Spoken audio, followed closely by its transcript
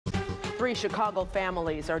3 Chicago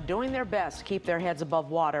families are doing their best to keep their heads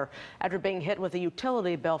above water after being hit with a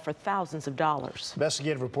utility bill for thousands of dollars.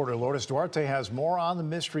 Investigative reporter Lourdes Duarte has more on the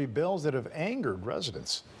mystery bills that have angered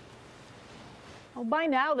residents. Well, by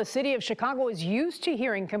now, the city of Chicago is used to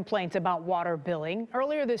hearing complaints about water billing.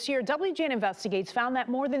 Earlier this year, WGN Investigates found that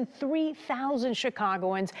more than 3,000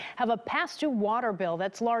 Chicagoans have a past-due water bill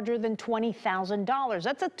that's larger than $20,000.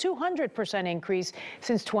 That's a 200% increase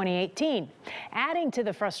since 2018. Adding to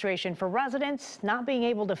the frustration for residents not being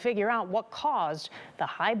able to figure out what caused the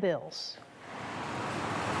high bills.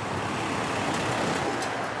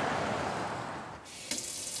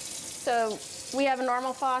 So we have a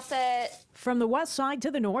normal faucet. From the west side to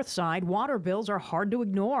the north side, water bills are hard to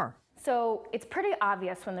ignore. So it's pretty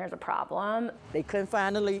obvious when there's a problem. They couldn't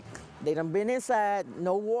find a leak. They done been inside.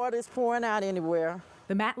 No water is pouring out anywhere.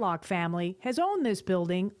 The Matlock family has owned this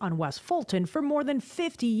building on West Fulton for more than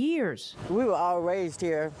 50 years. We were all raised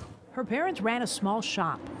here. Her parents ran a small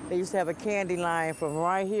shop. They used to have a candy line from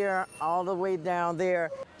right here all the way down there.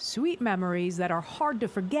 Sweet memories that are hard to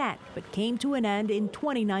forget, but came to an end in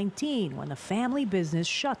 2019 when the family business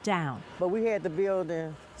shut down. But we had the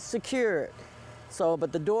building secured.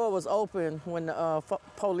 But the door was open when the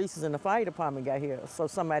police and the fire department got here, so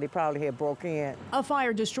somebody probably had broke in. A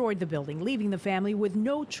fire destroyed the building, leaving the family with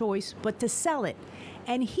no choice but to sell it.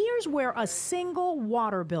 And here's where a single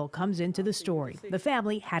water bill comes into the story. The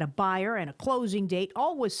family had a buyer and a closing date,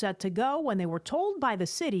 all was set to go when they were told by the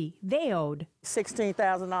city they owed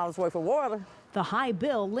 $16,000 worth of water. The high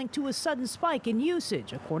bill linked to a sudden spike in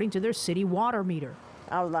usage, according to their city water meter.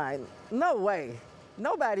 I was like, no way.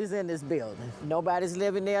 Nobody's in this building. Nobody's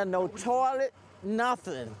living there, no toilet,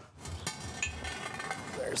 nothing.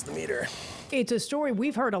 There's the meter. It's a story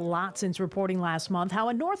we've heard a lot since reporting last month how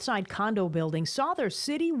a Northside condo building saw their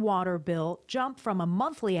city water bill jump from a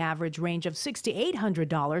monthly average range of $600 to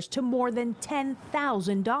 $800 to more than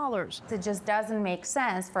 $10,000. It just doesn't make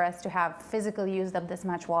sense for us to have physically used up this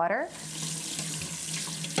much water.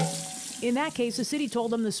 In that case, the city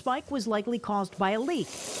told them the spike was likely caused by a leak.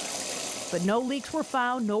 But no leaks were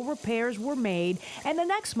found, no repairs were made, and the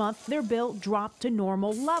next month their bill dropped to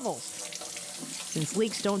normal levels. Since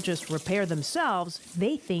leaks don't just repair themselves,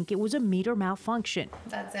 they think it was a meter malfunction.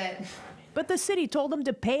 That's it. But the city told them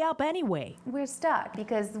to pay up anyway. We're stuck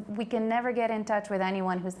because we can never get in touch with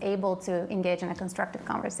anyone who's able to engage in a constructive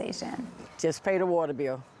conversation. Just pay the water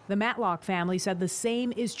bill. The Matlock family said the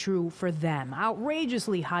same is true for them.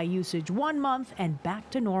 Outrageously high usage one month and back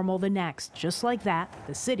to normal the next. Just like that,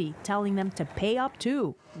 the city telling them to pay up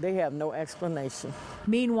too. They have no explanation.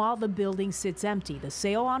 Meanwhile, the building sits empty, the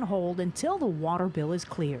sale on hold until the water bill is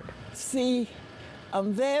cleared. See,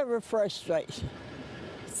 I'm very frustrated.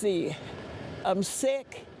 See, I'm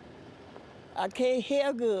sick. I can't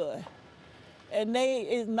hear good. And they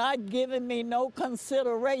is not giving me no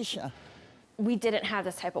consideration. We didn't have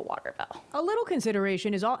this type of water bill. A little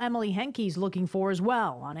consideration is all Emily Henke's looking for as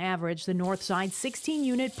well. On average, the Northside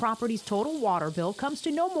 16-unit property's total water bill comes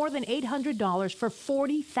to no more than $800 for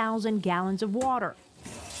 40,000 gallons of water.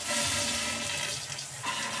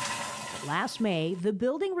 Last May, the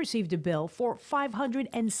building received a bill for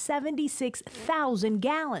 576,000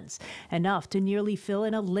 gallons, enough to nearly fill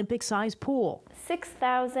an Olympic-sized pool.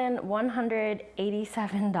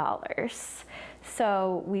 $6,187.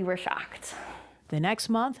 So we were shocked. The next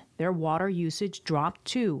month, their water usage dropped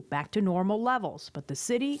too, back to normal levels, but the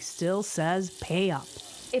city still says pay up.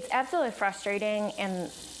 It's absolutely frustrating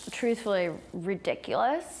and truthfully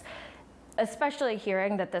ridiculous, especially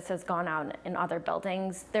hearing that this has gone out in other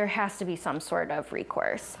buildings. There has to be some sort of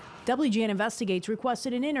recourse. WGN Investigates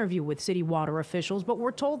requested an interview with city water officials, but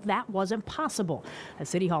we're told that wasn't possible. A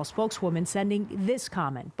City Hall spokeswoman sending this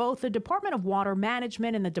comment. Both the Department of Water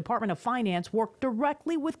Management and the Department of Finance work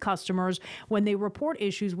directly with customers when they report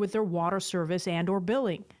issues with their water service and/or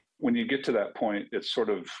billing. When you get to that point, it's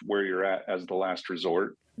sort of where you're at as the last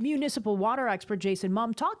resort. Municipal water expert Jason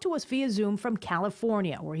Mumm talked to us via Zoom from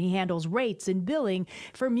California, where he handles rates and billing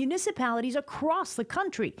for municipalities across the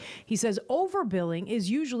country. He says overbilling is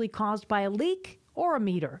usually caused by a leak or a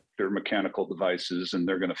meter. They're mechanical devices and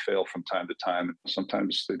they're going to fail from time to time.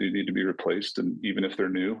 Sometimes they do need to be replaced, and even if they're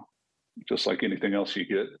new, just like anything else you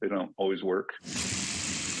get, they don't always work.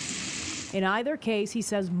 In either case, he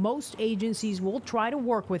says most agencies will try to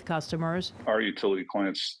work with customers. Our utility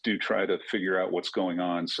clients do try to figure out what's going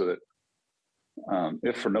on so that,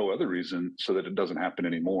 if for no other reason, so that it doesn't happen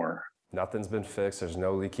anymore. Nothing's been fixed. There's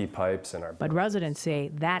no leaky pipes in our. But residents say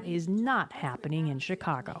that is not happening in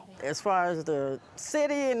Chicago. As far as the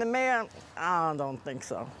city and the mayor, I don't think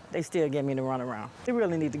so. They still give me the runaround. They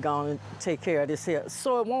really need to go on and take care of this here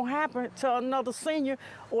so it won't happen to another senior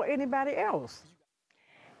or anybody else.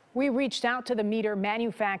 We reached out to the meter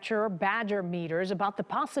manufacturer, Badger Meters, about the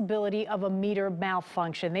possibility of a meter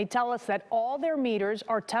malfunction. They tell us that all their meters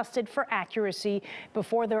are tested for accuracy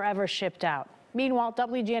before they're ever shipped out. Meanwhile,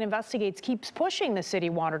 WGN Investigates keeps pushing the city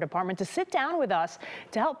water department to sit down with us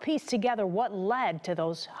to help piece together what led to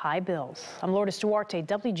those high bills. I'm Lourdes Duarte,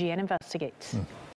 WGN Investigates.